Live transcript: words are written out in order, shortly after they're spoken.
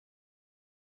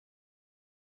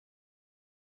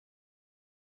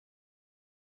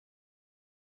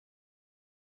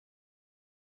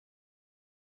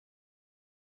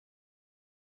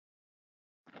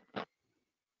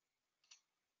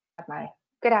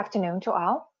Good afternoon to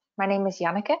all. My name is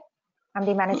Janneke. I'm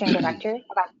the Managing Director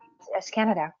of ATSP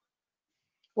Canada.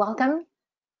 Welcome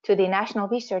to the National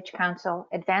Research Council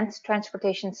Advanced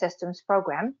Transportation Systems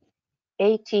Program,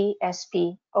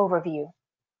 ATSP Overview.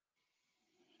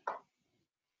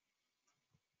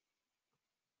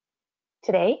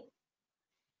 Today,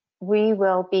 we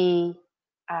will be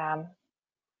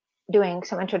doing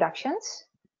some introductions,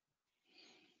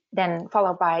 then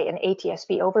followed by an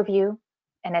ATSP overview,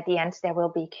 and at the end there will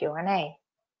be Q&A.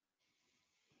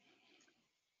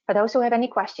 For those who have any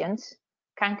questions,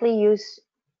 kindly use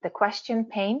the question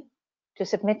pane to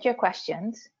submit your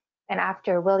questions, and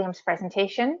after William's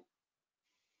presentation,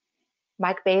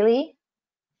 Mike Bailey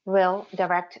will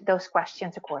direct those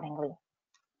questions accordingly.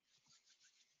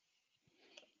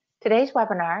 Today's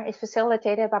webinar is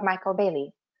facilitated by Michael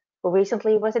Bailey, who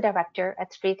recently was a director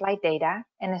at Streetlight Data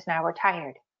and is now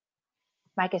retired.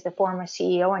 Mike is the former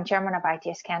CEO and chairman of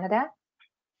ITS Canada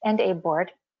and a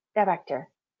board director.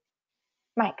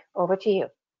 Mike, over to you.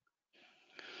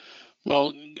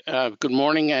 Well, good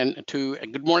morning and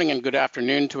good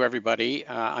afternoon to everybody.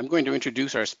 I'm going to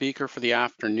introduce our speaker for the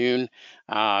afternoon,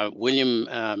 William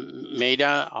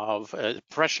Mayda, of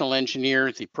professional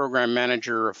engineer, the program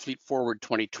manager of FleetForward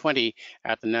 2020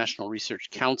 at the National Research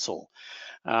Council.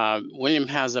 William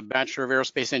has a Bachelor of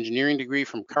Aerospace Engineering degree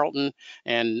from Carleton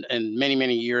and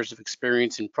many years of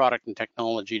experience in product and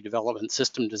technology development,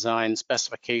 system design,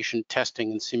 specification,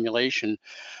 testing, and simulation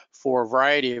for a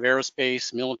variety of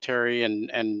aerospace, military,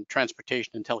 and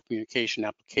transportation and telecommunication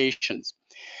applications.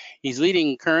 He's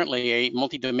leading currently a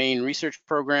multi-domain research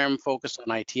program focused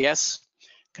on ITS,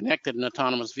 connected and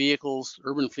autonomous vehicles,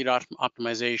 urban fleet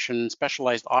optimization,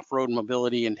 specialized off-road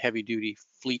mobility, and heavy-duty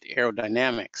fleet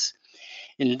aerodynamics.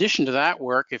 In addition to that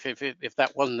work, if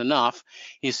that wasn't enough,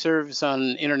 he serves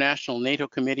on international NATO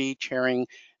committee chairing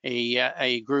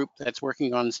a group that's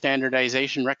working on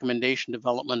standardization recommendation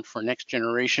development for next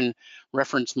generation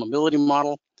reference mobility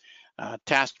model,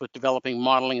 tasked with developing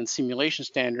modeling and simulation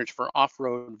standards for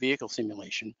off-road vehicle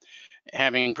simulation,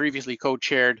 having previously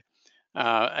co-chaired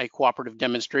a cooperative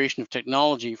demonstration of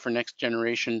technology for next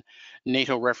generation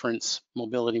NATO reference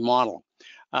mobility model.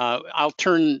 I'll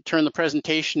turn the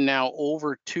presentation now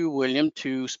over to William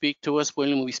to speak to us.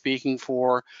 William will be speaking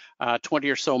for 20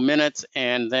 or so minutes,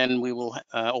 and then we will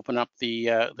open up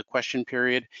the question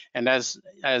period. And as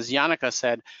Janneke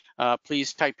said,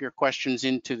 please type your questions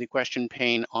into the question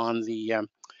pane on the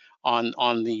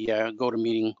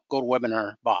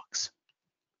GoToWebinar box.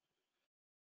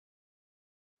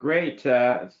 Great.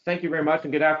 Thank you very much,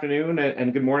 and good afternoon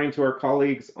and good morning to our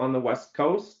colleagues on the West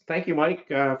Coast. Thank you, Mike,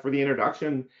 for the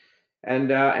introduction, and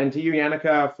to you,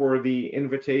 Janneke, for the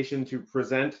invitation to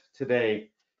present today.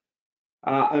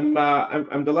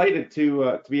 I'm delighted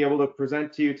to be able to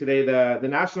present to you today the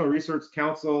National Research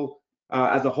Council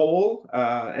as a whole,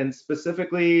 and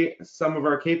specifically some of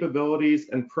our capabilities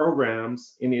and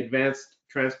programs in the advanced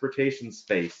transportation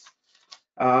space.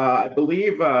 I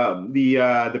believe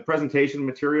the presentation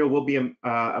material will be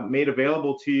made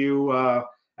available to you, I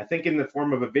think in the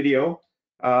form of a video,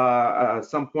 at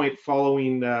some point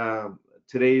following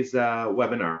today's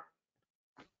webinar.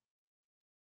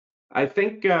 I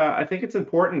think it's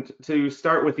important to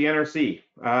start with the NRC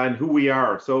and who we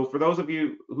are. So for those of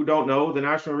you who don't know, the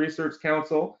National Research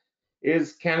Council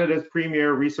is Canada's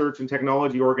premier research and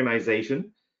technology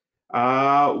organization.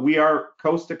 We are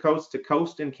coast to coast to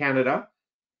coast in Canada.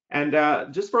 And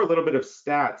just for a little bit of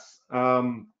stats,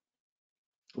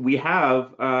 we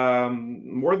have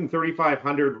more than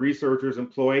 3,500 researchers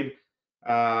employed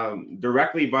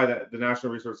directly by the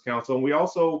National Research Council. And we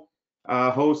also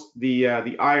host the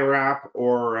IRAP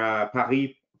or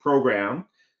Paris program.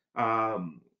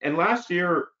 And last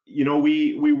year, you know,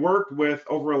 we worked with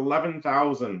over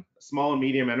 11,000 small and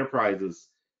medium enterprises.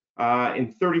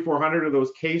 In 3,400 of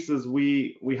those cases,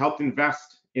 we helped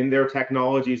invest in their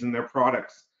technologies and their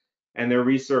products and their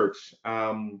research.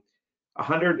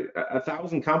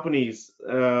 1,000 companies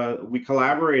we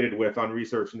collaborated with on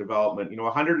research and development. You know,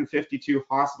 152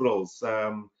 hospitals,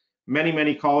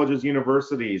 many colleges,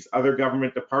 universities, other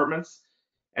government departments,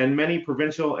 and many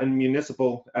provincial and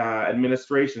municipal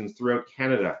administrations throughout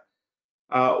Canada.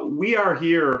 We are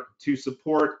here to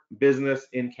support business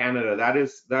in Canada. That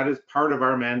is part of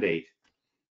our mandate.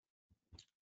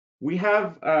 We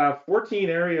have 14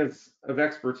 areas of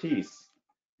expertise,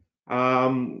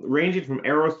 ranging from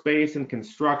aerospace and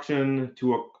construction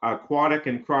to aquatic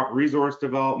and crop resource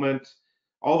development,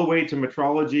 all the way to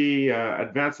metrology,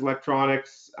 advanced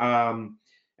electronics, and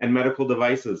medical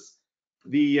devices.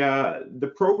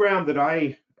 The program that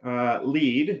I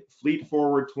Lead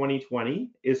FleetForward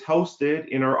 2020 is hosted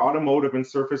in our Automotive and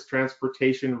Surface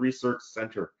Transportation Research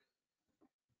Center.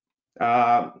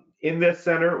 In this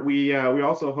center, we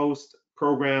also host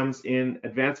programs in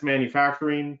advanced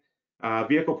manufacturing,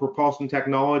 vehicle propulsion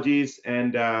technologies,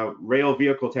 and rail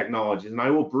vehicle technologies. And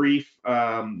I will brief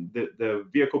the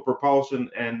vehicle propulsion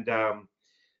and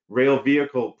rail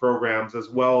vehicle programs as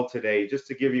well today, just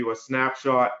to give you a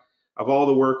snapshot of all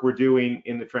the work we're doing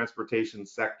in the transportation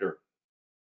sector.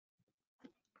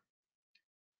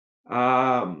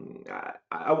 I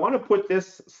want to put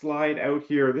this slide out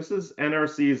here. This is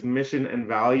NRC's mission and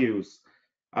values,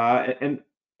 and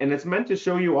it's meant to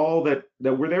show you all that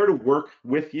we're there to work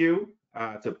with you,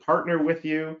 to partner with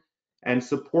you, and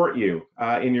support you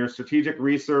in your strategic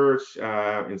research,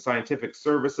 in scientific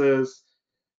services,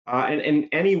 and in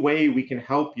any way we can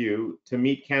help you to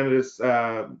meet Canada's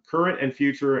current and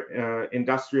future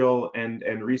industrial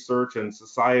and research and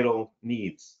societal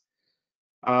needs.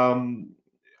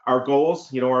 Our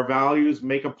goals, our values,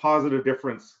 make a positive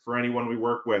difference for anyone we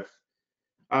work with.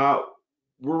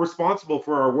 We're responsible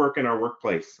for our work in our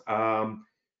workplace.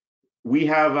 We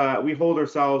hold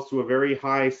ourselves to a very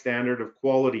high standard of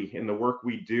quality in the work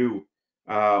we do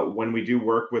when we do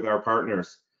work with our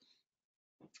partners.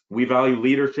 We value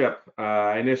leadership,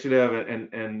 initiative,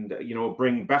 and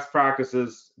bring best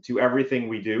practices to everything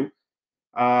we do.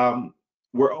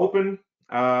 We're open,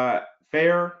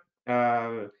 fair,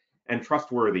 and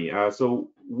trustworthy.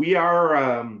 So we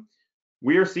are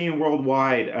seen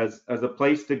worldwide as a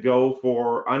place to go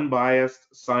for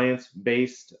unbiased,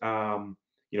 science-based,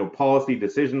 policy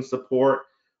decision support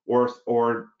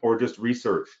or just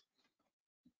research.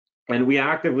 And we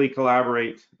actively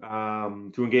collaborate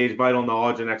to engage vital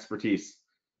knowledge and expertise.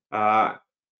 And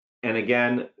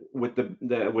again, with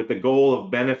the goal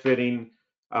of benefiting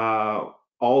all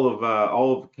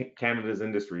of Canada's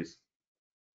industries.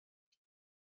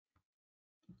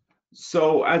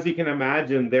 So as you can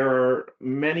imagine, there are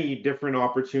many different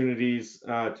opportunities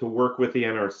to work with the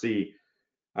NRC.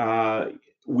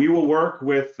 We will work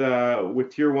with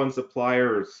tier 1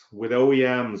 suppliers, with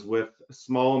OEMs, with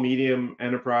small, medium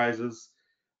enterprises.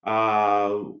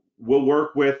 We'll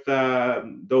work with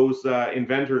those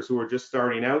inventors who are just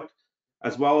starting out,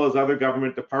 as well as other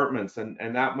government departments,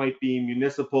 and that might be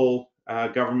municipal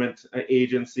government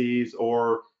agencies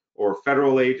or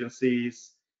federal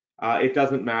agencies. It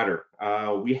doesn't matter.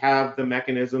 We have the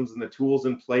mechanisms and the tools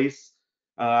in place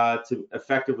to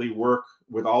effectively work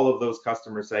with all of those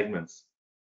customer segments.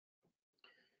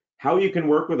 How you can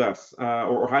work with us,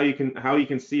 or how you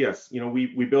can see us.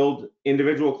 We build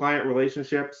individual client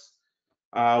relationships.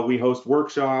 We host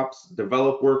workshops,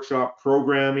 develop workshop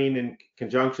programming in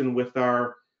conjunction with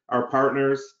our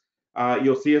partners.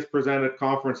 You'll see us present at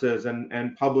conferences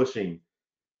and publishing.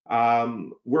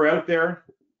 We're out there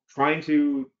trying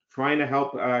to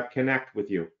help connect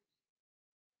with you.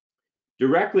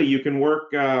 Directly, you can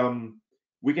work,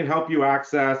 we can help you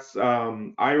access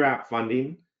IRAP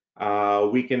funding.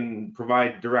 We can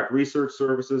provide direct research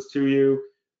services to you.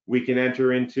 We can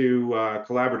enter into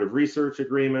collaborative research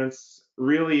agreements.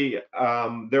 Really,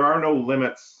 there are no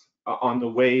limits on the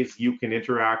ways you can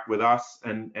interact with us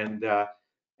and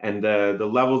the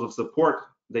levels of support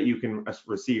that you can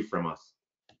receive from us.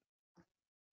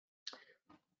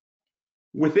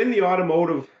 Within the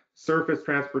Automotive Surface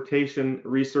Transportation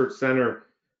Research Center,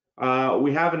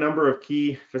 we have a number of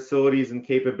key facilities and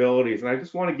capabilities, and I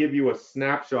just want to give you a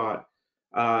snapshot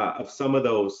of some of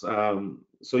those,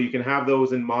 so you can have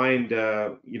those in mind,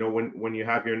 when you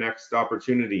have your next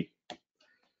opportunity.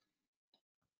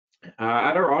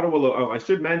 At our Ottawa, I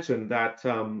should mention that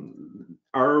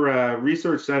our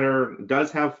research center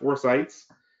does have 4 sites.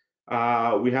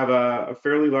 We have a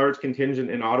fairly large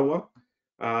contingent in Ottawa,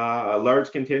 a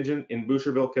large contingent in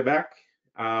Boucherville, Quebec.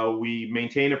 We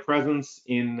maintain a presence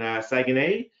in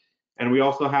Saguenay, and we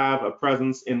also have a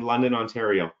presence in London,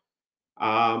 Ontario.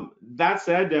 That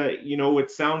said,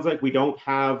 it sounds like we don't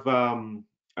have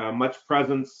much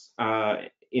presence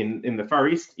in the Far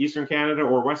East, Eastern Canada,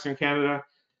 or Western Canada.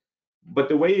 But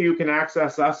the way you can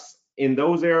access us in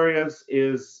those areas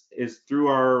is through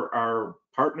our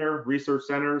partner research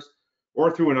centers, or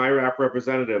through an IRAP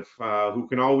representative who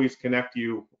can always connect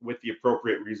you with the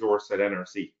appropriate resource at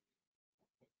NRC.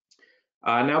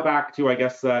 Now back to, I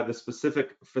guess, the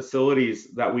specific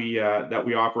facilities that we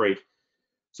operate.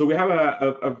 So we have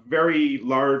a very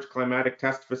large climatic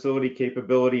test facility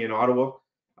capability in Ottawa,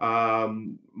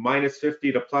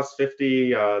 -50 to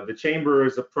 +50. The chamber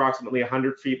is approximately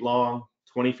 100 feet long,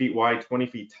 20 feet wide, 20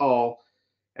 feet tall,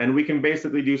 And we can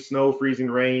basically do snow, freezing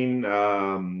rain,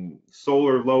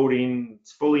 solar loading.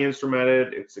 It's fully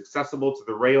instrumented. It's accessible to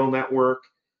the rail network.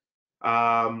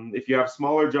 If you have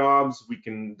smaller jobs, we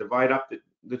can divide up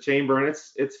the chamber, and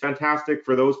it's fantastic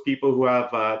for those people who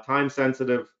have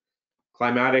time-sensitive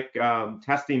climatic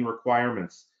testing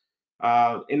requirements.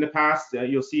 In the past,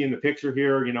 you'll see in the picture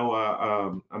here, you know,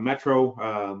 a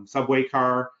metro subway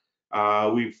car.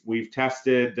 We've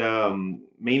tested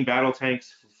main battle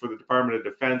tanks for the Department of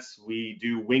Defense. We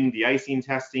do wing de-icing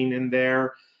testing in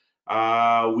there.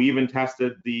 We even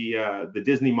tested the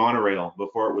Disney monorail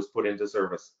before it was put into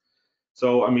service.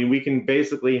 So, I mean, we can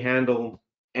basically handle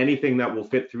anything that will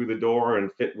fit through the door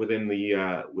and fit within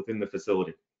the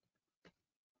facility.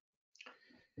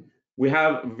 We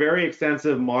have very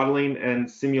extensive modeling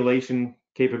and simulation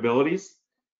capabilities.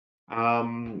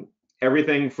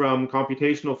 Everything from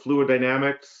computational fluid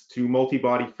dynamics to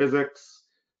multi-body physics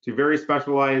to very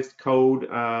specialized code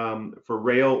for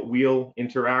rail-wheel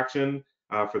interaction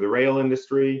for the rail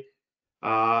industry,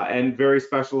 and very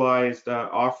specialized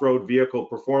off-road vehicle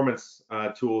performance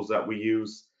tools that we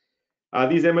use.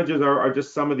 These images are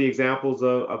just some of the examples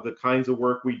of the kinds of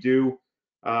work we do.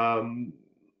 From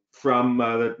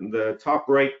the top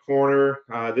right corner,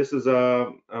 this is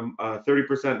a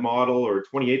 30% model or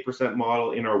 28%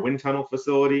 model in our wind tunnel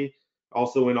facility,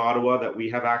 also in Ottawa, that we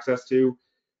have access to,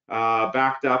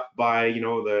 backed up by, you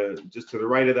know, just to the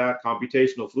right of that,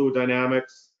 computational fluid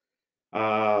dynamics.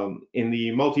 In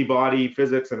the multi-body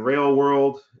physics and rail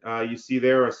world, you see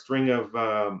there a string of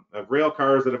rail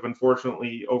cars that have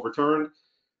unfortunately overturned.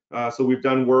 So we've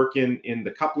done work in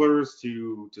the couplers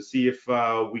to see if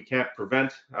we can't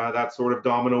prevent that sort of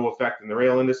domino effect in the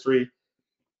rail industry.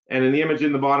 And in the image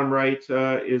in the bottom right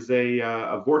is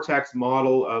a vortex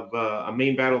model of a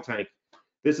main battle tank.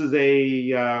 This is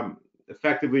a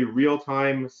effectively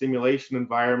real-time simulation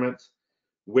environment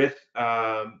with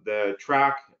the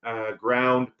track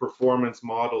ground performance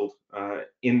modeled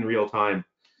in real time,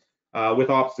 with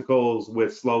obstacles,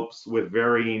 with slopes, with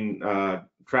varying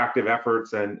tractive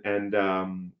efforts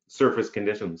and surface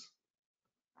conditions.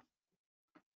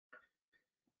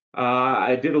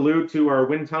 I did allude to our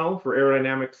wind tunnel for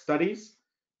aerodynamic studies.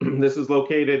 This is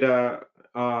located on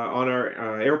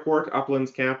our airport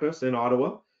Uplands campus in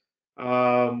Ottawa.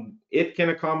 It can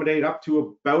accommodate up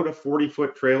to about a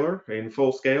 40-foot trailer in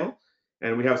full scale,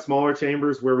 and we have smaller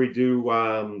chambers where we do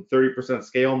 30%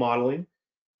 scale modeling.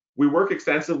 We work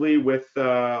extensively with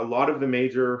a lot of the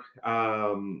major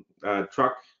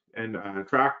truck and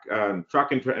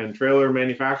trailer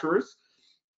manufacturers,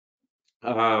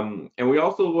 and we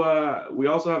also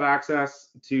have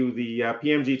access to the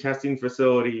PMG testing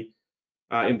facility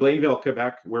in Blainville,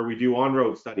 Quebec, where we do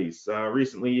on-road studies.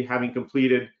 Recently, having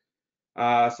completed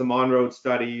some on-road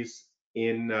studies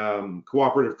in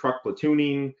cooperative truck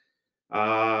platooning,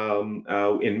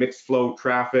 in mixed flow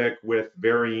traffic with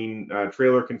varying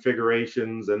trailer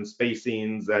configurations and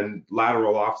spacings and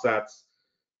lateral offsets.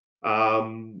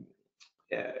 You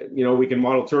know, we can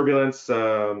model turbulence,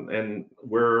 and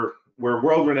we're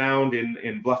world renowned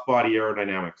in bluff body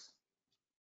aerodynamics.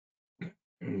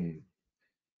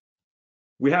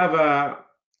 We have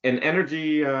an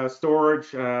energy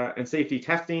storage and safety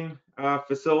testing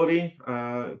facility.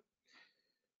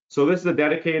 So this is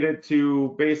dedicated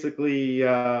to basically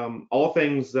all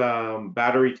things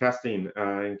battery testing,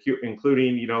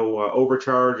 including, you know,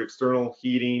 overcharge, external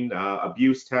heating,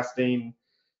 abuse testing,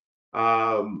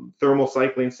 thermal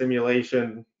cycling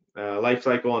simulation, life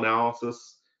cycle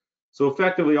analysis. So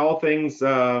effectively all things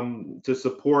to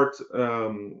support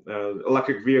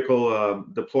electric vehicle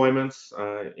deployments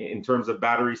in terms of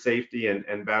battery safety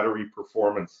and battery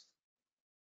performance.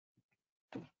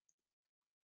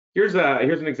 Here's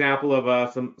an example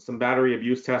of some battery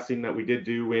abuse testing that we did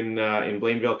do in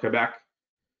Blainville, Quebec.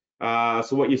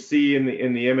 So what you see in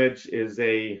the image is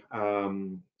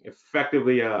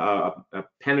effectively a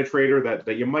penetrator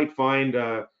that you might find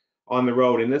on the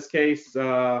road. In this case,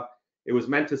 it was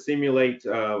meant to simulate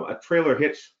a trailer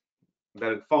hitch that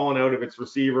had fallen out of its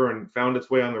receiver and found its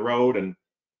way on the road, and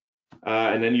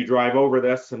then you drive over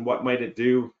this, and what might it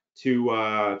do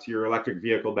to your electric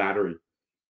vehicle battery?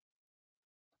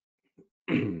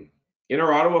 In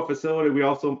our Ottawa facility, we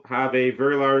also have a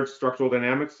very large structural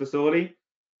dynamics facility.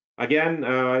 Again,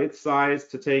 it's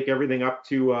sized to take everything up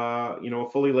to you know, a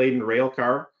fully laden rail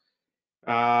car.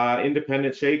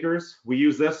 Independent shakers. We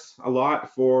use this a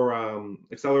lot for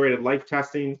accelerated life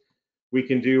testing. We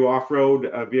can do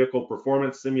off-road vehicle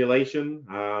performance simulation.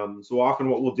 So often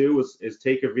what we'll do is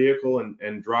take a vehicle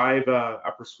and drive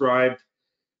a prescribed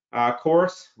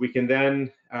course. We can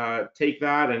then take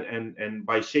that and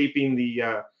by shaping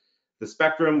the the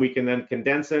spectrum, we can then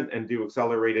condense it and do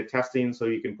accelerated testing, so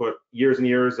you can put years and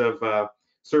years of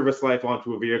service life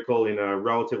onto a vehicle in a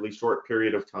relatively short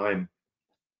period of time.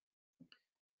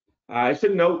 I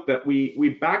should note that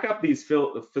we back up these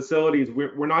facilities.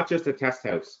 We're not just a test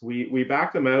house. We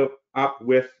back them up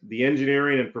with the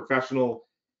engineering and professional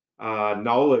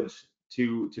knowledge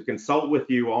to consult with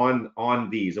you on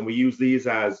these, and we use these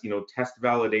as test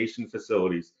validation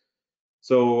facilities.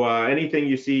 So anything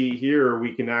you see here,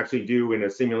 we can actually do in a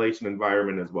simulation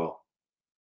environment as well.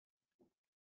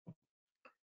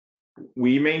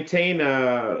 We maintain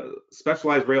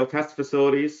specialized rail test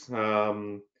facilities.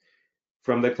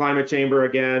 From the climate chamber,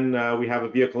 again, we have a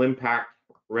vehicle impact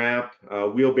ramp,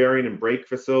 wheel bearing and brake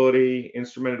facility,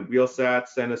 instrumented wheel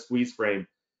sets, and a squeeze frame.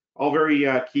 All very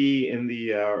key in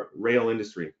the rail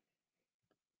industry.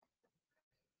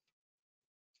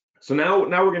 So now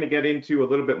we're going to get into a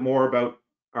little bit more about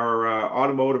our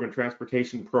automotive and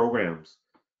transportation programs.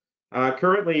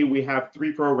 Currently, we have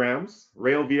 3 programs: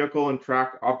 rail vehicle and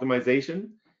track optimization,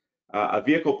 a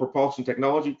vehicle propulsion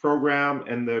technology program,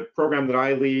 and the program that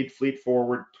I lead,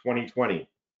 FleetForward 2020.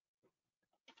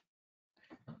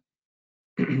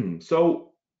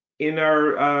 So in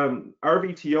our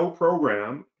RVTO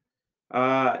program,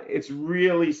 it's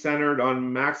really centered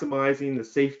on maximizing the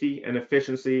safety and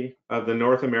efficiency of the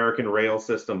North American rail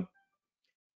system.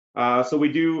 So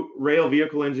we do rail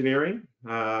vehicle engineering,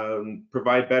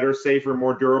 provide better, safer,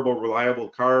 more durable, reliable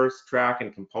cars, track,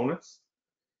 and components.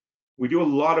 We do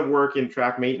a lot of work in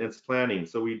track maintenance planning.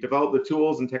 So we develop the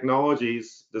tools and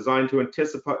technologies designed to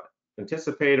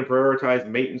anticipate and prioritize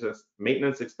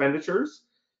maintenance expenditures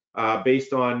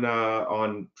based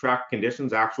on track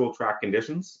conditions, actual track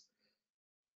conditions.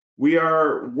 We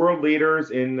are world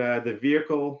leaders in the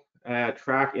vehicle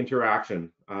track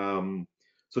interaction.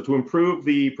 So to improve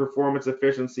the performance,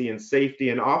 efficiency, and safety,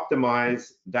 and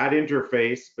optimize that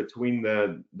interface between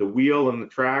the wheel and the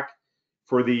track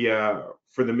for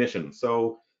the mission.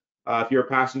 So if you're a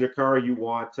passenger car, you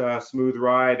want a smooth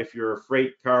ride. If you're a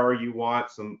freight car, you want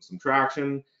some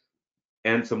traction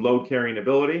and some load carrying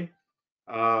ability.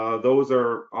 Those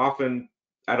are often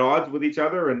at odds with each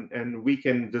other, and we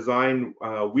can design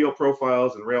wheel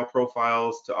profiles and rail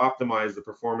profiles to optimize the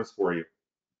performance for you.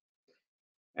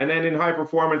 And then in high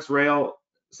performance rail,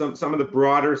 some of the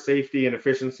broader safety and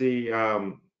efficiency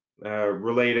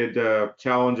related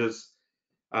challenges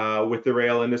with the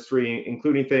rail industry,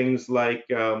 including things like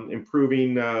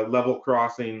improving level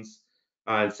crossings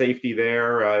and safety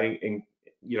there, and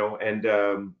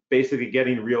basically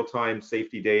getting real-time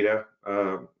safety data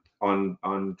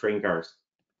on train cars.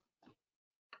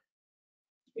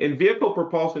 In vehicle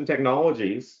propulsion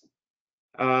technologies,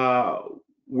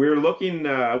 we're looking,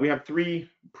 we have 3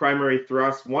 primary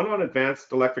thrusts, one on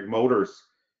advanced electric motors.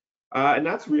 And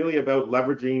that's really about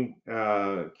leveraging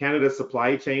Canada's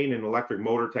supply chain in electric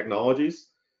motor technologies.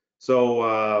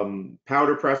 So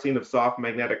powder pressing of soft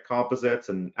magnetic composites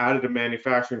and additive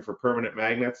manufacturing for permanent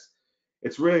magnets.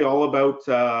 It's really all about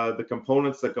the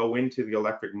components that go into the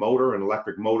electric motor and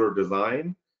electric motor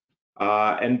design,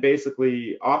 and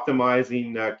basically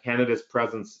optimizing Canada's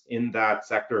presence in that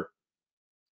sector.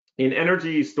 In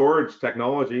energy storage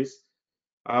technologies,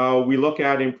 we look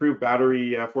at improved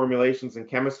battery formulations and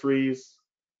chemistries,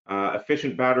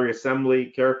 efficient battery assembly,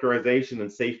 characterization,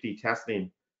 and safety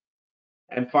testing.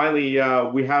 And finally,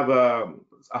 we have a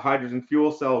hydrogen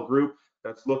fuel cell group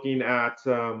that's looking at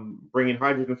bringing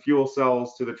hydrogen fuel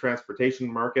cells to the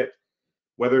transportation market,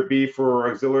 whether it be for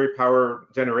auxiliary power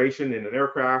generation in an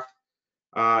aircraft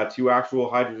to actual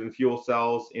hydrogen fuel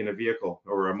cells in a vehicle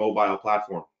or a mobile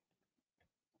platform.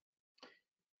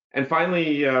 And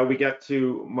finally, we get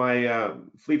to my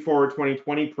FleetForward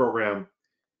 2020 program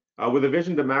with a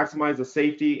vision to maximize the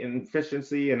safety and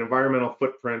efficiency and environmental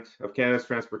footprint of Canada's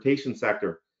transportation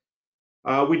sector.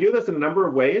 We do this in a number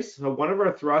of ways. One of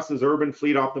our thrusts is urban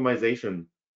fleet optimization.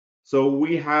 So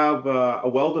we have a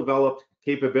well-developed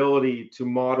capability to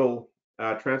model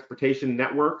transportation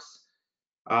networks.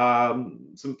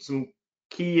 Some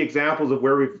key examples of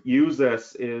where we've used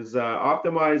this is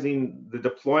optimizing the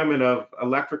deployment of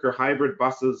electric or hybrid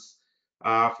buses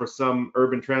for some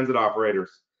urban transit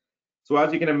operators. So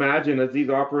as you can imagine, as these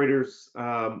operators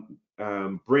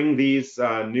bring these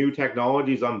new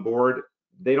technologies on board,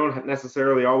 they don't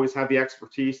necessarily always have the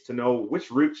expertise to know which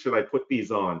route should I put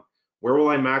these on, where will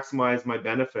I maximize my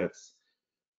benefits,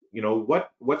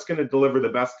 what's going to deliver the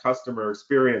best customer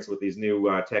experience with these new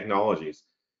technologies.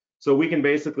 So we can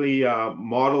basically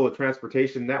model a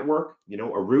transportation network,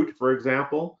 a route, for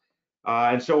example,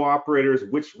 and show operators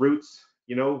which routes,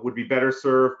 would be better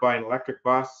served by an electric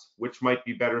bus, which might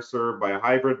be better served by a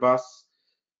hybrid bus,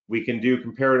 We can do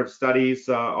comparative studies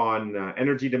on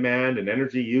energy demand and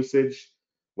energy usage,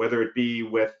 whether it be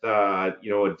with a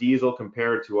diesel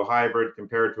compared to a hybrid,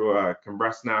 compared to a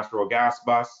compressed natural gas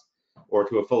bus, or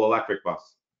to a full electric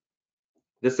bus.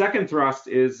 The second thrust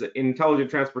is intelligent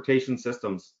transportation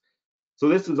systems. So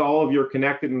this is all of your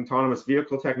connected and autonomous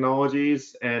vehicle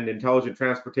technologies and intelligent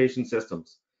transportation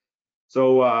systems.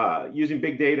 So using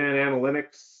big data and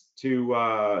analytics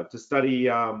to study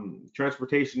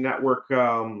transportation network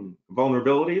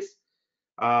vulnerabilities,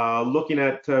 looking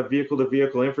at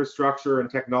vehicle-to-vehicle infrastructure and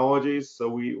technologies. So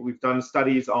we've done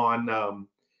studies on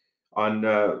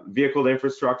vehicle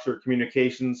infrastructure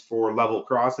communications for level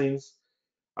crossings,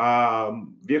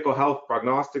 vehicle health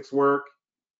prognostics work.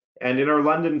 And in our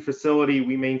London facility,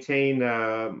 we maintain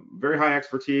very high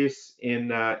expertise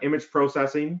in image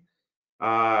processing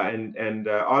and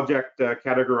object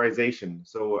categorization.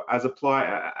 So as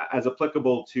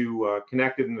applicable to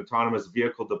connected and autonomous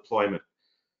vehicle deployment.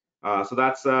 So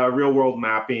that's real-world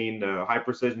mapping,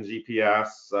 high-precision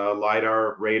GPS,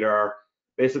 LiDAR, radar,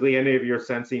 basically any of your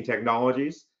sensing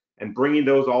technologies, and bringing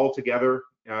those all together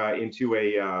into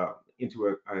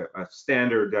a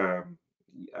standard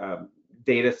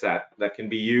data set that can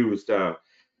be used to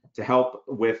help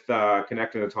with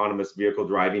connected autonomous vehicle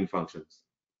driving functions.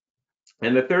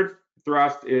 And the third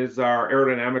thrust is our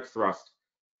aerodynamics thrust.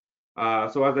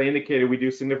 So as I indicated, we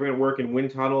do significant work in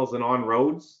wind tunnels and on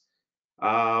roads.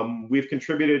 We've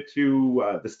contributed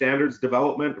to the standards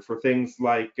development for things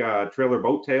like trailer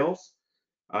boat tails.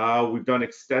 We've done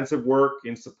extensive work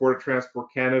in support of Transport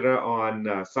Canada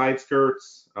on side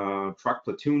skirts, truck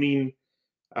platooning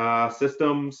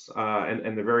systems,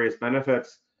 and the various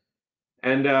benefits.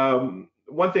 And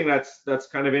one thing that's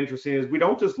kind of interesting is we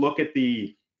don't just look at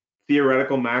the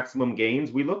theoretical maximum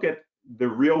gains, we look at the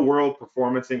real world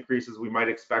performance increases we might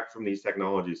expect from these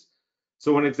technologies.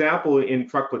 So an example in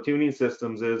truck platooning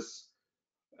systems is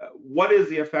what is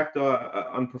the effect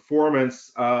on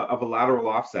performance of a lateral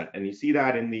offset? And you see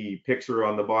that in the picture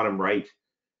on the bottom right.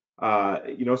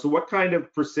 So what kind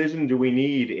of precision do we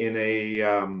need in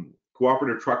a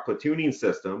cooperative truck platooning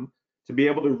system to be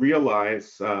able to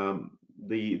realize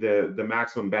the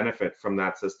maximum benefit from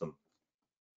that system?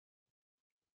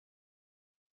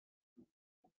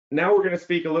 Now we're going to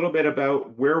speak a little bit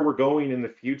about where we're going in the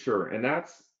future, and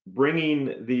that's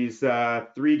bringing these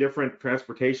three different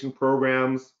transportation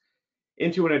programs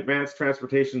into an advanced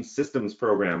transportation systems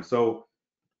program. So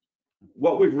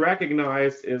what we've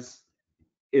recognized is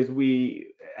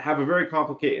we have a very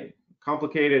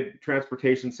complicated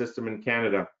transportation system in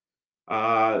Canada,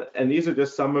 and these are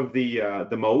just some of the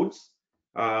modes: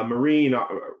 marine,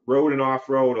 road and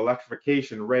off-road,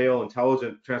 electrification, rail,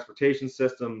 intelligent transportation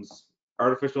systems,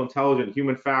 artificial intelligence,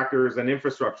 human factors, and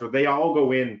infrastructure. They all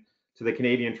go in to the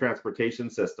Canadian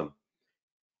transportation system.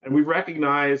 And we've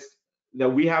recognized that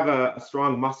we have a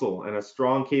strong muscle and a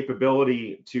strong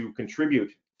capability to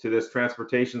contribute to this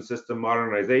transportation system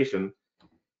modernization.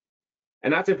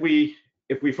 And that's if we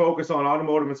focus on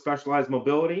automotive and specialized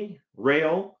mobility,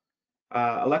 rail,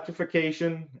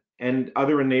 electrification, and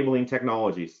other enabling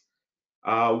technologies.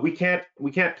 We can't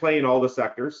play in all the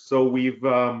sectors, so we've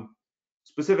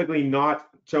specifically not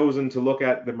chosen to look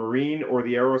at the marine or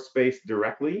the aerospace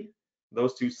directly,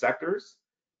 those two sectors.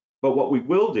 But what we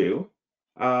will do,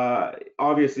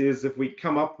 obviously, is if we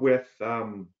come up with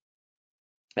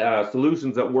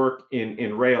solutions that work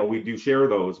in rail, we do share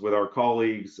those with our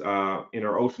colleagues in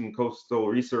our Ocean Coastal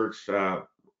Research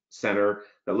Center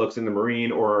that looks in the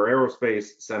marine, or our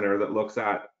aerospace center that looks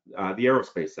at the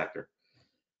aerospace sector.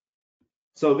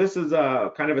 So this is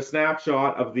kind of a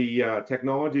snapshot of the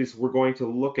technologies we're going to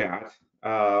look at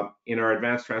in our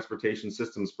advanced transportation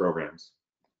systems programs.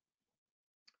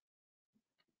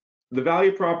 The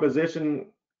value proposition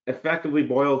effectively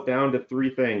boils down to three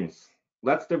things.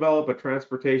 Let's develop a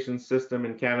transportation system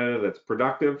in Canada that's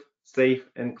productive, safe,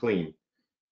 and clean.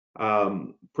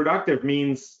 Productive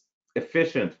means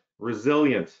efficient,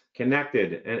 resilient,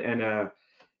 connected, and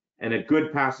a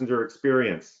good passenger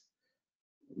experience.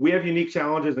 We have unique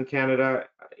challenges in Canada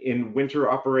in winter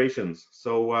operations,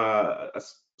 so a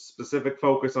specific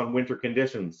focus on winter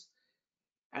conditions,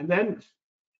 and then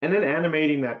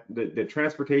animating the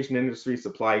transportation industry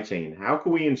supply chain. How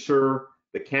can we ensure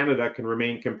that Canada can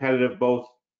remain competitive both,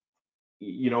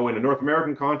 in a North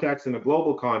American context and a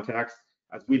global context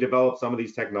as we develop some of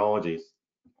these technologies?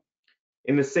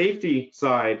 In the safety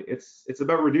side, it's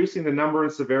about reducing the number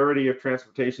and severity of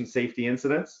transportation safety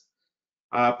incidents,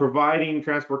 providing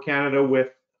Transport Canada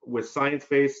with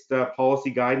science-based policy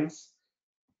guidance,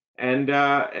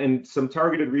 and some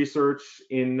targeted research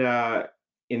in the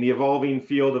evolving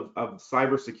field of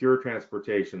cyber secure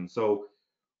transportation. So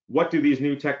what do these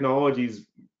new technologies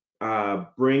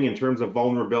bring in terms of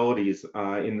vulnerabilities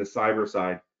in the cyber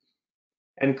side.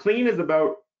 And clean is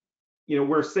about,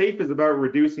 where safe is about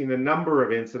reducing the number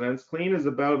of incidents, clean is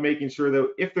about making sure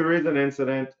that if there is an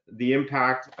incident, the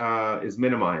impact is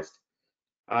minimized.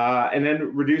 And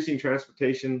then reducing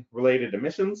transportation-related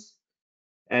emissions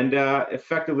and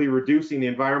effectively reducing the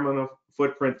environmental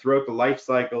footprint throughout the life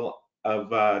cycle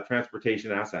of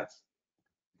transportation assets.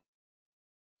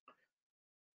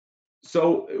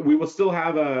 So we will still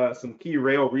have some key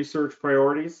rail research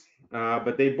priorities,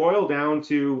 but they boil down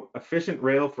to efficient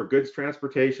rail for goods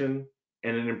transportation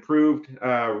and an improved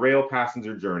rail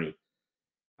passenger journey.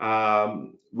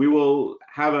 We will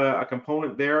have a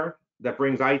component there that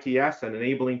brings ITS and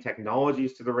enabling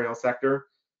technologies to the rail sector.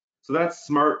 So that's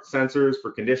smart sensors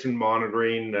for condition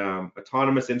monitoring,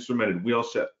 autonomous instrumented wheel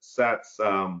sets,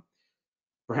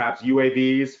 perhaps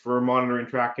UAVs for monitoring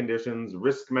track conditions,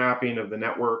 risk mapping of the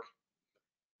network.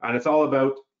 And it's all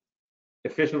about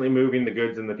efficiently moving the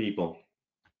goods and the people.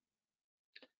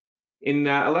 In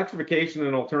electrification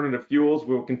and alternative fuels,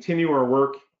 we'll continue our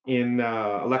work in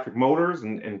electric motors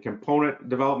and component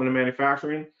development and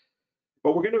manufacturing,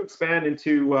 but we're going to expand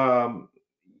into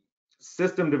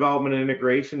system development and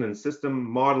integration and system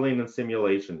modeling and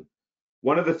simulation.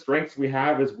 One of the strengths we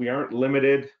have is we aren't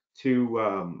limited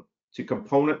to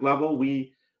component level.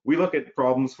 We look at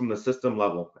problems from the system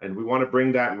level, and we want to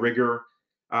bring that rigor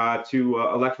to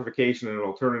electrification and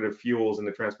alternative fuels in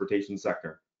the transportation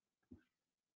sector.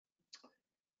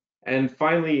 And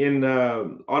finally, in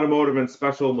automotive and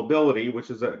special mobility, which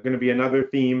is going to be another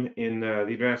theme in the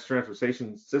Advanced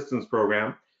Transportation Systems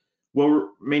program, we'll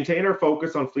maintain our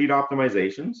focus on fleet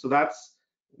optimization. So that's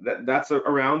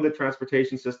around the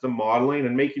transportation system modeling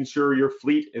and making sure your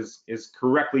fleet is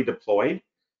correctly deployed.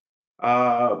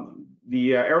 The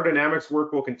aerodynamics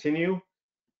work will continue,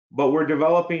 but we're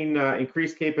developing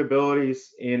increased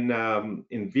capabilities in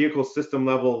vehicle system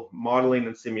level modeling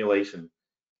and simulation,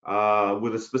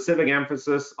 with a specific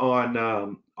emphasis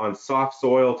on soft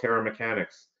soil terra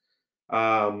mechanics.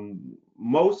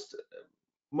 Most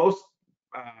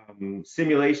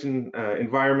simulation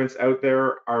environments out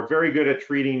there are very good at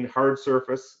treating hard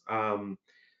surface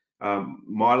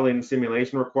modeling and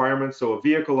simulation requirements. So a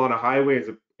vehicle on a highway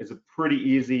is a pretty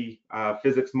easy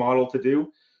physics model to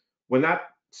do. When that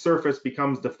surface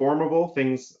becomes deformable,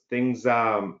 things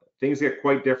get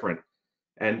quite different.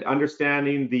 And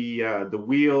understanding the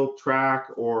wheel, track,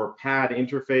 or pad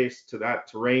interface to that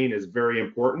terrain is very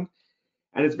important.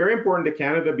 And it's very important to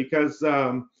Canada because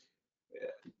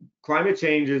climate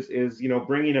change is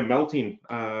bringing a melting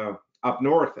up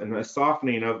north and a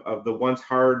softening of the once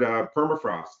hard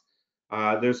permafrost.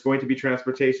 There's going to be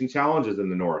transportation challenges in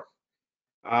the north.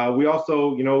 We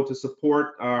also, to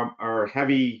support our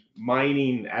heavy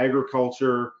mining,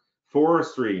 agriculture,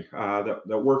 forestry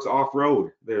that works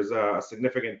off-road, there's a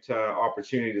significant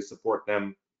opportunity to support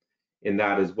them in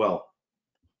that as well.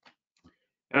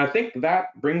 And I think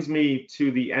that brings me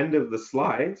to the end of the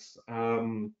slides.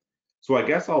 So I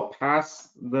guess I'll pass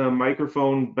the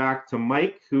microphone back to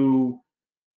Mike, who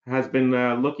has been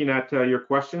looking at your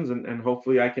questions, and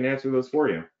hopefully I can answer those for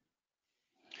you.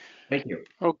 Thank you.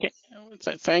 Okay,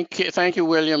 thank you,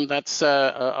 William. That's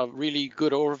a really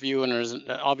good overview, and there's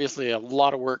obviously a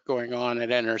lot of work going on at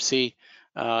NRC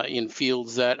in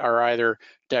fields that are either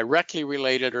directly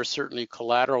related or certainly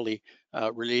collaterally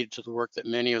related to the work that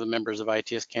many of the members of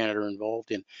ITS Canada are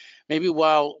involved in. Maybe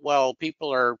while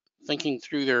people are thinking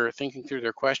through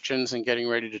their questions and getting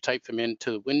ready to type them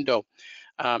into the window,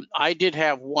 I did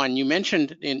have one. You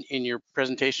mentioned in your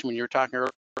presentation when you were talking earlier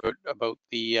about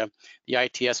the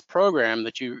ITS program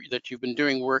that you've been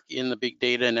doing work in the big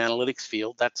data and analytics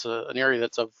field. That's an area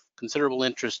that's of considerable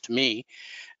interest to me,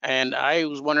 and I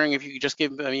was wondering if you could just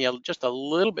give me just a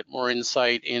little bit more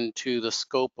insight into the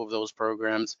scope of those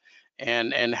programs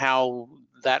and how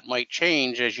that might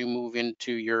change as you move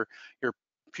into your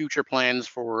future plans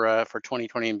for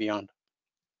 2020 and beyond.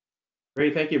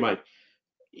 Great, thank you, Mike.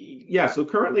 Yeah, so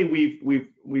currently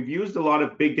we've used a lot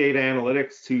of big data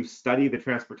analytics to study the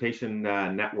transportation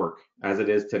network as it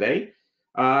is today.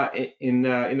 In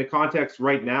the context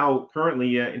right now,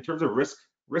 currently in terms of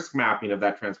risk mapping of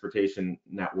that transportation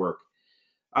network,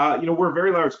 we're a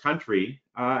very large country,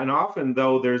 and often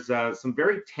though there's some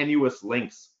very tenuous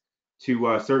links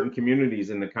to certain communities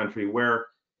in the country where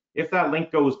if that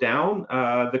link goes down,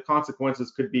 the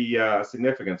consequences could be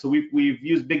significant. So we've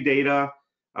used big data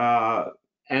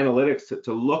analytics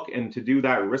to look and to do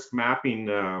that risk mapping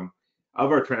of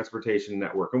our transportation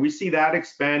network. And we see that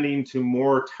expanding to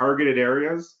more targeted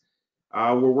areas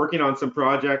We're working on some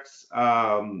projects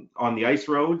on the ice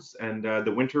roads and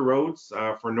the winter roads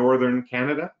for northern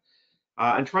Canada,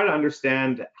 and trying to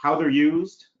understand how they're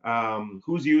used,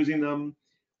 who's using them,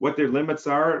 what their limits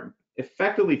are,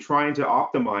 effectively trying to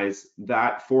optimize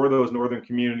that for those northern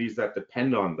communities that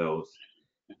depend on those.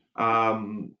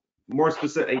 More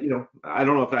specific, I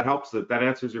don't know if that helps, if that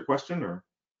answers your question, or.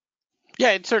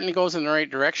 Yeah, it certainly goes in the right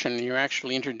direction. You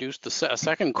actually introduced a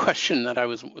second question that I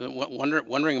was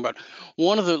wondering about.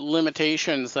 One of the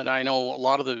limitations that I know a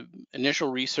lot of the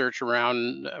initial research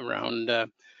around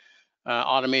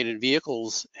automated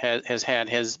vehicles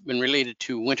has been related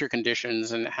to winter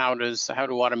conditions, and how do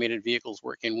automated vehicles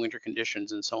work in winter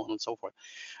conditions, and so on and so forth.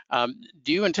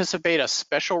 Do you anticipate a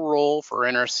special role for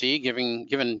NRC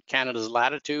given Canada's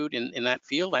latitude in that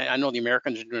field? I know the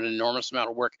Americans are doing an enormous amount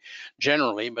of work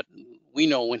generally, but we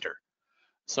know winter.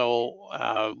 So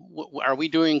are we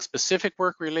doing specific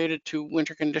work related to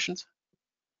winter conditions?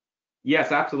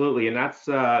 Yes, absolutely, and that's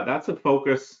a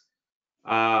focus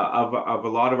of a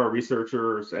lot of our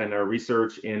researchers, and our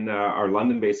research in our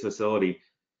London-based facility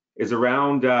is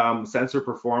around sensor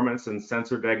performance and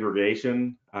sensor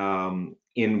degradation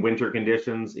in winter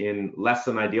conditions, in less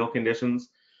than ideal conditions.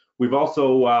 We've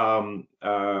also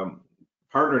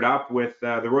partnered up with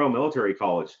the Royal Military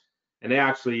College, and they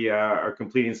actually are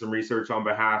completing some research on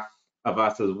behalf of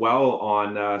us as well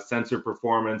on sensor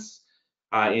performance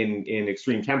in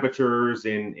extreme temperatures,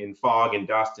 in fog and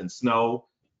dust and snow.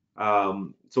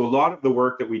 So a lot of the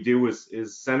work that we do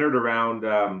is centered around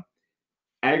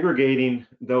aggregating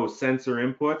those sensor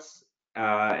inputs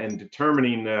and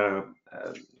determining a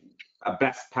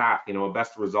best path, a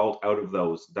best result out of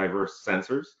those diverse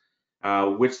sensors.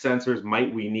 Which sensors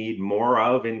might we need more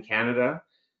of in Canada?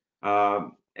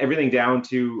 Everything down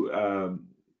to,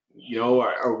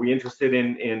 are we interested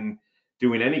in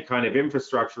doing any kind of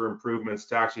infrastructure improvements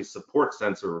to actually support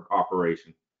sensor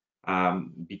operation?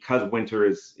 Because winter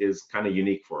is kind of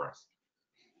unique for us.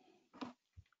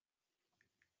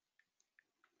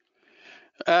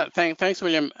 Thanks,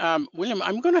 William. William,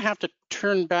 I'm going to have to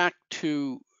turn back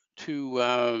to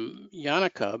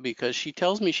Janneke, because she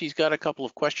tells me she's got a couple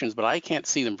of questions, but I can't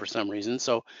see them for some reason.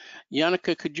 So,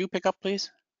 Janneke, could you pick up,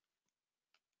 please?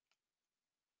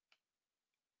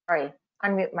 Sorry,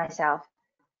 unmute myself.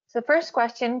 So the first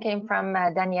question came from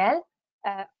Danielle.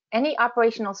 Any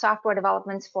operational software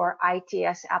developments for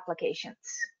ITS applications?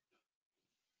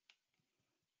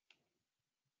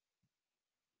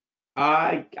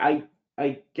 I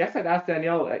guess I'd ask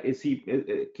Danielle,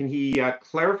 can he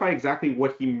clarify exactly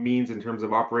what he means in terms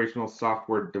of operational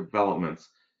software developments?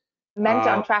 Meant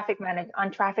on traffic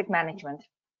management.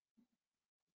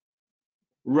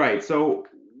 Right. So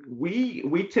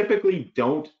we typically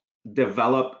don't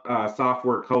develop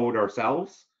software code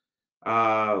ourselves.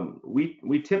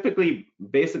 We typically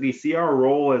basically see our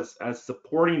role as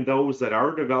supporting those that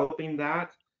are developing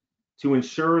that, to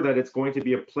ensure that it's going to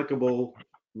be applicable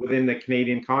within the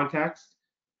Canadian context,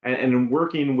 and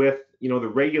working with the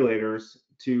regulators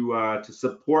to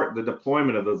support the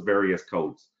deployment of those various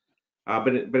codes.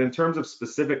 But in terms of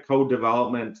specific code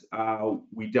development,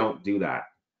 we don't do that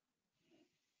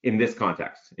in this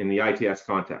context, in the ITS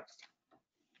context.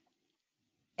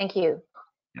 Thank you.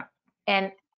 Yeah.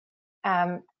 And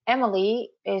Emily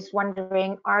is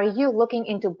wondering, are you looking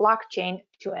into blockchain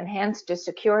to enhance the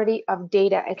security of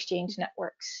data exchange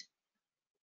networks?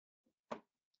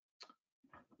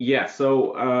 Yeah,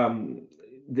 so on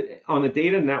the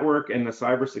data network and the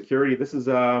cybersecurity, this is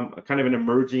a kind of an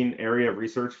emerging area of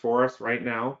research for us right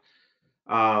now.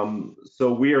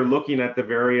 So we are looking at the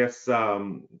various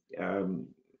options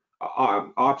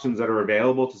that are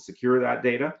available to secure that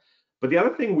data. But the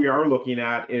other thing we are looking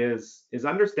at is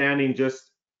understanding just,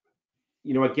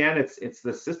 again, it's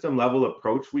the system level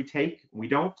approach we take. We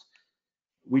don't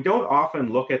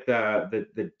often look at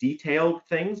the detailed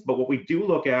things, but what we do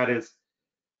look at is,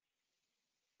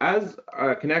 as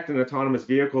connected and autonomous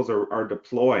vehicles are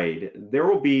deployed, there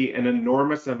will be an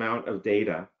enormous amount of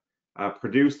data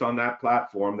produced on that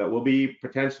platform that will be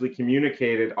potentially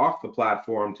communicated off the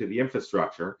platform to the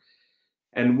infrastructure.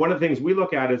 And one of the things we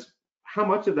look at is how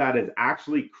much of that is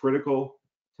actually critical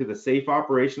to the safe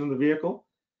operation of the vehicle.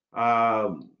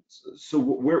 So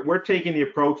we're taking the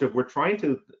approach of, we're trying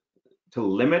to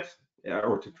limit,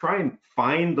 or to try and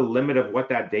find the limit of what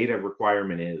that data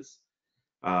requirement is.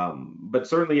 But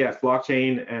certainly, yes,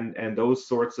 blockchain and those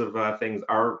sorts of things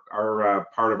are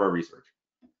part of our research.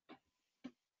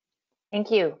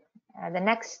 Thank you. The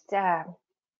next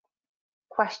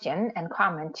question and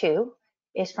comment too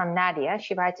is from Nadia.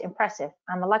 She writes, impressive.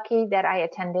 I'm lucky that I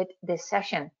attended this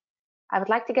session. I would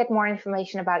like to get more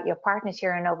information about your partners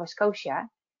here in Nova Scotia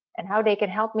and how they can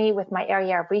help me with my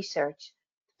area of research,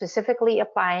 specifically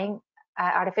applying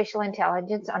artificial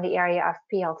intelligence on the area of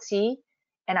PLC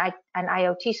and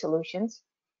IoT solutions,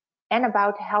 and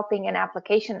about helping in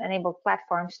application-enabled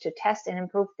platforms to test and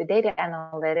improve the data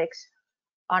analytics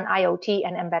on IoT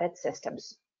and embedded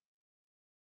systems.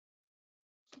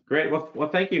 Great. Well,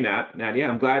 thank you, Nadia.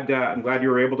 I'm glad you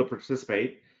were able to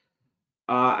participate.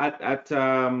 At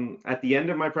the end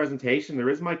of my presentation, there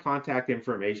is my contact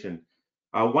information.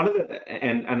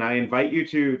 And I invite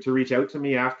you to reach out to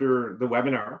me after the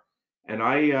webinar,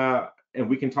 and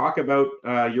we can talk about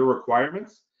your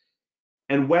requirements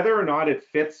and whether or not it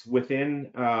fits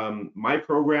within my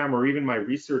program or even my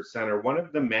research center. One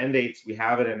of the mandates we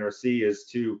have at NRC is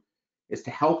to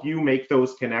help you make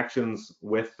those connections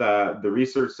with the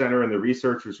research center and the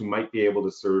researchers who might be able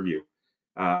to serve you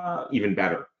even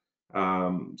better.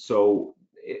 So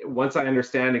once I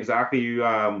understand exactly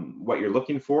what you're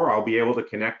looking for, I'll be able to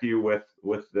connect you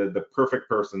with the perfect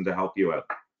person to help you out.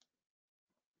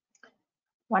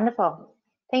 Wonderful.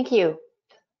 Thank you.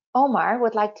 Omar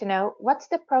would like to know, what's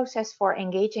the process for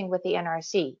engaging with the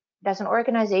NRC? Does an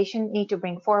organization need to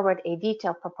bring forward a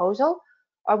detailed proposal,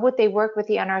 or would they work with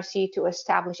the NRC to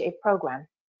establish a program?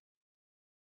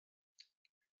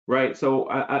 Right. So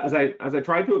as I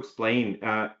tried to explain,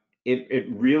 it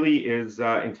really is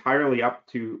entirely up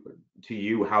to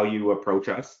you how you approach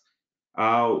us.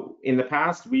 In the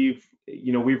past, we've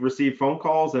received phone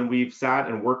calls and we've sat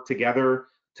and worked together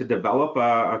to develop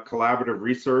a collaborative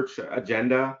research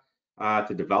agenda,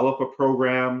 to develop a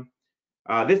program.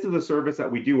 This is a service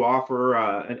that we do offer,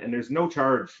 and there's no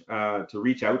charge to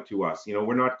reach out to us.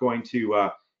 We're not going to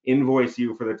invoice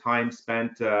you for the time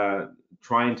spent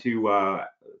trying to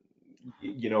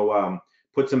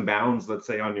put some bounds, let's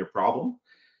say, on your problem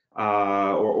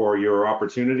or your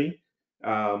opportunity.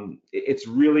 It's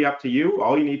really up to you.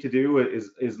 All you need to do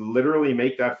is literally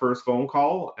make that first phone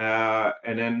call,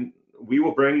 and then we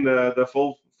will bring the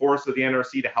full force of the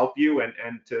NRC to help you and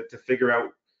to figure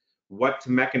out what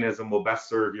mechanism will best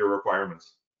serve your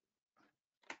requirements.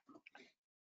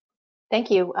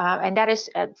 Thank you. And that is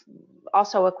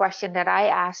also a question that I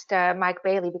asked Mike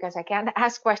Bailey, because I can't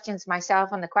ask questions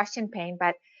myself on the question pane,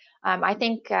 but I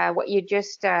think what you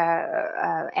just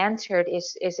answered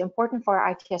is important for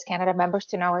ITS Canada members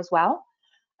to know as well.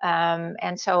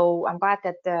 And so I'm glad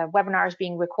that the webinar is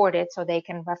being recorded so they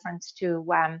can reference to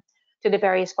the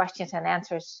various questions and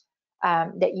answers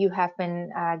that you have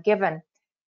been given.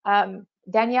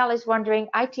 Danielle is wondering,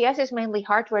 ITS is mainly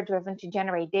hardware driven to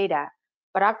generate data,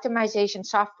 but optimization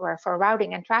software for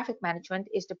routing and traffic management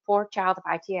is the poor child of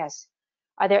ITS.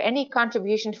 Are there any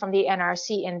contributions from the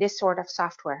NRC in this sort of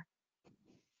software?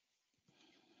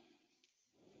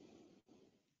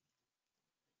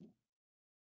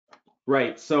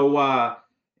 Right. So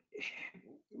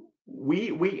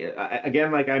we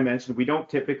again, like I mentioned, we don't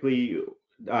typically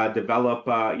develop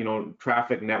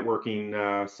traffic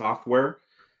networking software.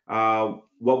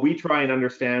 What we try and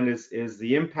understand is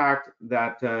the impact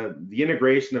that the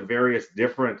integration of various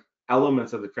different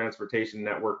elements of the transportation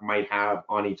network might have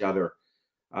on each other.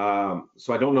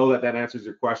 So I don't know that answers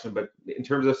your question, but in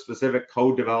terms of specific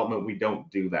code development, we don't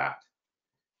do that.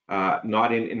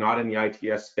 Not in the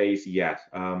ITS space yet.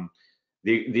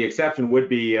 The exception would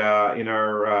be in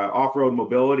our off-road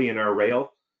mobility and our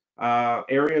rail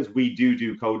areas. We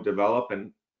do code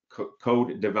development,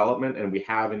 and we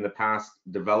have in the past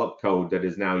developed code that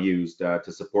is now used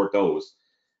to support those.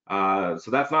 So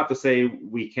that's not to say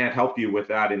we can't help you with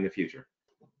that in the future.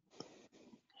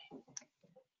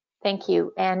 Thank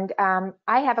you. And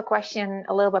I have a question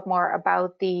a little bit more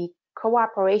about the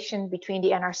cooperation between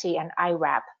the NRC and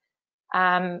IRAP.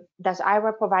 Does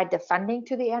IRAP provide the funding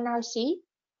to the NRC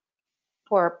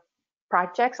for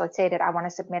projects? Let's say that I want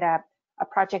to submit a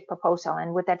project proposal,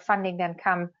 and would that funding then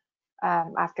come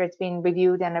after it's been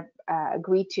reviewed and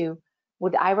agreed to?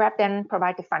 Would IRAP then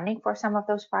provide the funding for some of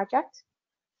those projects?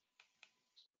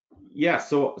 Yes,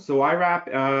 so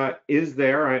IRAP is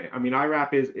there. I mean,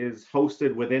 IRAP is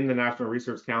hosted within the National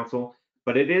Research Council,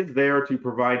 but it is there to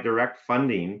provide direct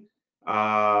funding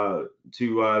to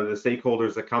the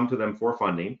stakeholders that come to them for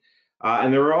funding.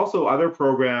 And there are also other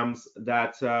programs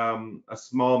that a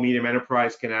small medium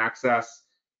enterprise can access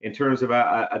in terms of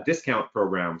a discount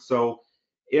program. So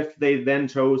if they then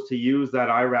chose to use that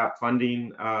IRAP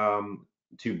funding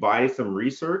to buy some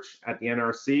research at the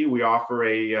NRC, we offer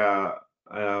a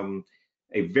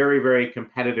very, very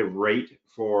competitive rate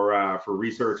for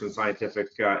research and scientific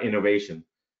innovation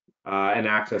and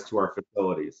access to our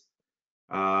facilities.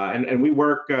 And we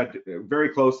work very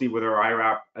closely with our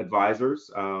IRAP advisors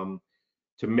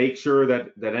to make sure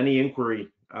that any inquiry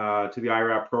to the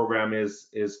IRAP program is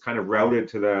kind of routed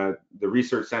to the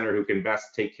research center who can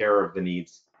best take care of the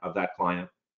needs of that client.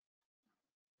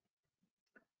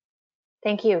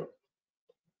 Thank you.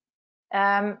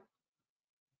 Does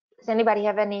anybody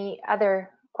have any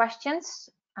other questions?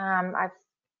 I've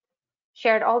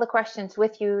shared all the questions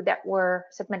with you that were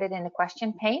submitted in the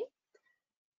question pane.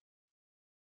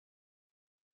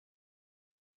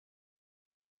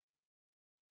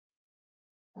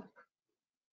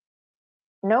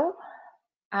 No?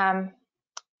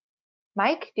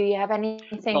 Mike, do you have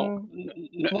anything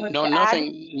more to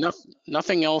add?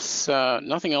 Nothing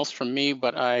else from me,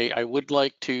 but I would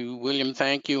like to, William,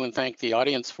 thank you and thank the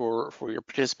audience for your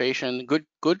participation.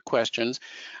 Good questions.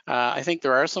 I think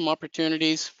there are some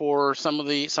opportunities for some of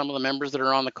the members that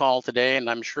are on the call today, and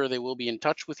I'm sure they will be in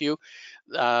touch with you.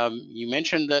 You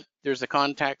mentioned that there's a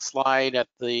contact slide at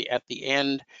the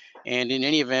end, and in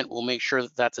any event, we'll make sure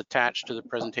that that's attached to the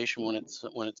presentation when it's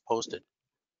posted.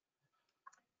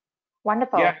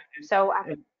 Wonderful. Yeah. So,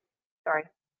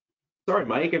 sorry,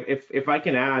 Mike. If I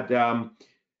can add to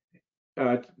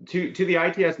the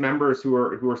ITS members who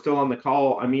are still on the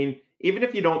call. I mean, even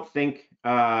if you don't think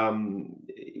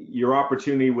your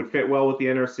opportunity would fit well with the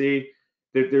NRC,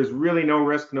 there's really no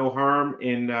risk, no harm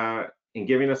in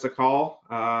giving us a call,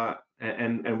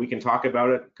 and we can talk about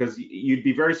it, because you'd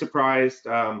be very surprised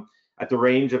at the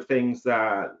range of things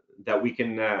that we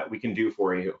can do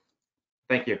for you.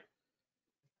 Thank you.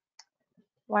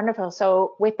 Wonderful.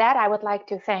 So with that, I would like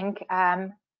to thank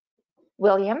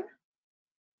William.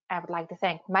 I would like to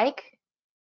thank Mike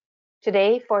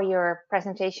today for your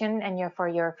presentation and for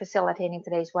your facilitating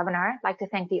today's webinar. I'd like to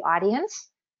thank the audience.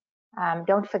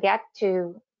 Don't forget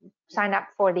to sign up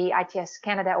for the ITS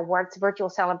Canada Awards virtual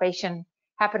celebration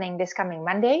happening this coming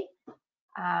Monday.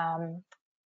 And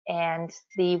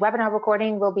the webinar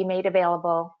recording will be made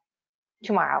available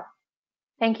tomorrow.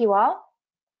 Thank you all,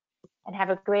 and have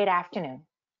a great afternoon.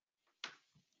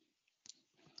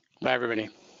 Bye, everybody.